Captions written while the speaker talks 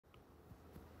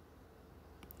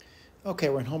Okay,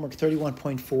 we're in homework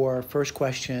 31.4. First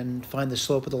question, find the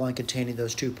slope of the line containing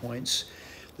those 2 points.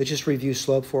 Let's just review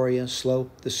slope for you.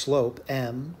 The slope,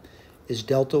 m, is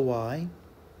delta y,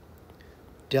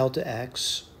 delta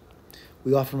x.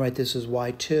 We often write this as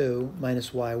y2 minus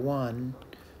y1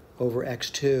 over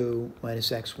x2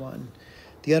 minus x1.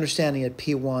 The understanding at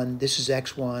P1, this is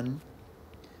x1,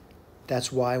 that's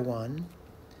y1,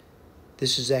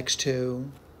 this is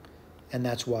x2, and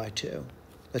that's y2.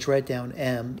 Let's write down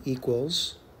m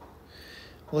equals,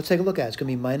 well, let's take a look at it. It's going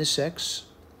to be minus 6,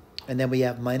 and then we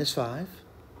have minus 5.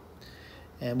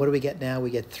 And what do we get now?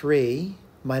 We get 3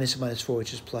 minus 4,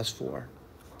 which is plus 4.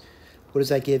 What does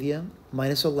that give you?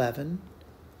 Minus 11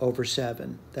 over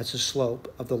 7. That's the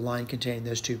slope of the line containing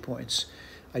those 2 points.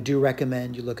 I do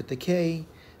recommend you look at the key,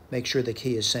 make sure the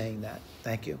key is saying that.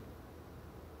 Thank you.